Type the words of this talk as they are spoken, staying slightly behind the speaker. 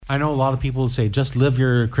I know a lot of people say, just live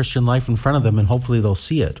your Christian life in front of them and hopefully they'll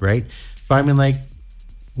see it, right? But I mean, like,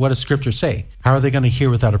 what does Scripture say? How are they going to hear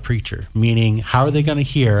without a preacher? Meaning, how are they going to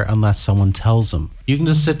hear unless someone tells them? You can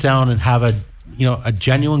just sit down and have a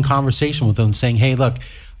genuine conversation with them saying, hey, look,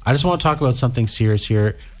 I just want to talk about something serious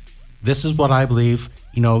here. This is what I believe.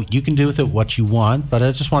 You can do with it what you want, but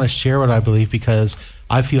I just want to share what I believe because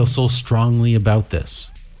I feel so strongly about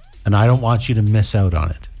this. And I don't want you to miss out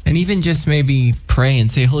on it. And even just maybe pray and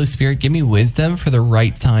say, Holy Spirit, give me wisdom for the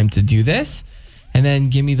right time to do this. And then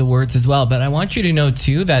give me the words as well. But I want you to know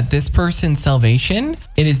too that this person's salvation,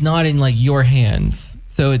 it is not in like your hands.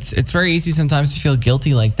 So it's very easy sometimes to feel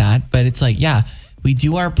guilty like that. But it's like, yeah, we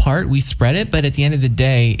do our part, we spread it. But at the end of the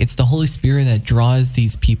day, it's the Holy Spirit that draws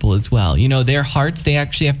these people as well. Their hearts, they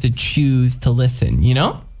actually have to choose to listen,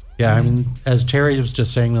 Yeah, I mean, as Terry was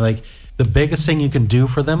just saying, like the biggest thing you can do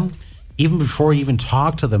for them, even before you even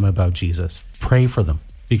talk to them about Jesus, pray for them.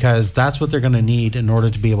 Because that's what they're going to need in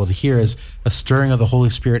order to be able to hear is a stirring of the Holy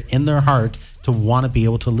Spirit in their heart to want to be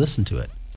able to listen to it.